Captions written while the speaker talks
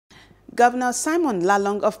Governor Simon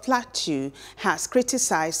Lalong of Plateau has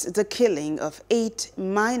criticized the killing of 8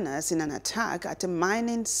 miners in an attack at a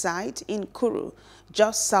mining site in Kuru,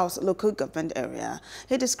 just south local government area.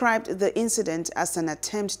 He described the incident as an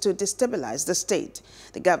attempt to destabilize the state.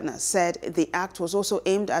 The governor said the act was also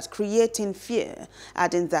aimed at creating fear,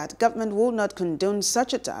 adding that government will not condone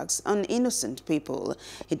such attacks on innocent people.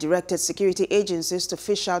 He directed security agencies to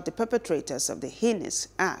fish out the perpetrators of the heinous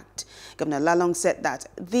act. Governor Lalong said that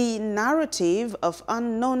the narrative of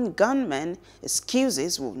unknown gunmen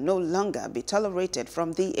excuses will no longer be tolerated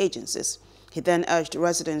from the agencies. He then urged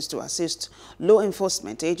residents to assist law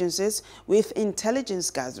enforcement agencies with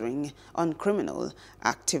intelligence gathering on criminal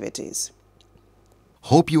activities.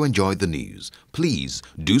 Hope you enjoyed the news. Please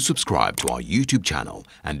do subscribe to our YouTube channel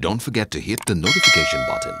and don't forget to hit the notification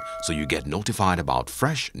button so you get notified about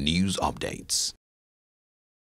fresh news updates.